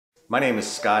My name is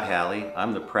Scott Hale.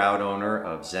 I'm the proud owner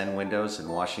of Zen Windows in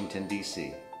Washington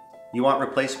DC. You want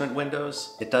replacement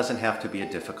windows? It doesn't have to be a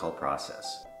difficult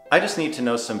process. I just need to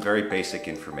know some very basic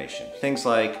information. Things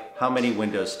like, how many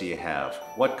windows do you have?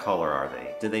 What color are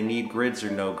they? Do they need grids or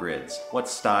no grids? What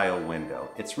style window?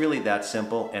 It's really that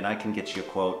simple, and I can get you a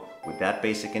quote with that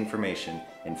basic information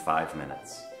in 5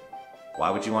 minutes. Why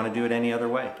would you want to do it any other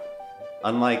way?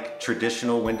 Unlike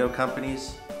traditional window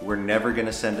companies, we're never going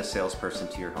to send a salesperson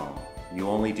to your home. You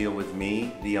only deal with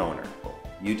me, the owner.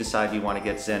 You decide you want to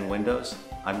get Zen Windows,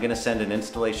 I'm going to send an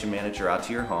installation manager out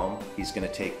to your home. He's going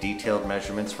to take detailed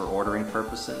measurements for ordering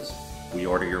purposes. We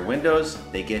order your windows,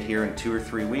 they get here in 2 or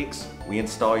 3 weeks. We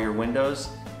install your windows,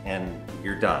 and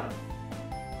you're done.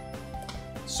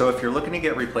 So if you're looking to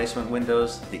get replacement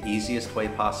windows the easiest way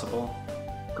possible,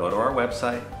 go to our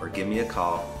website or give me a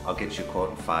call. I'll get you a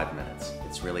quote in 5 minutes.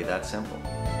 It's really that simple.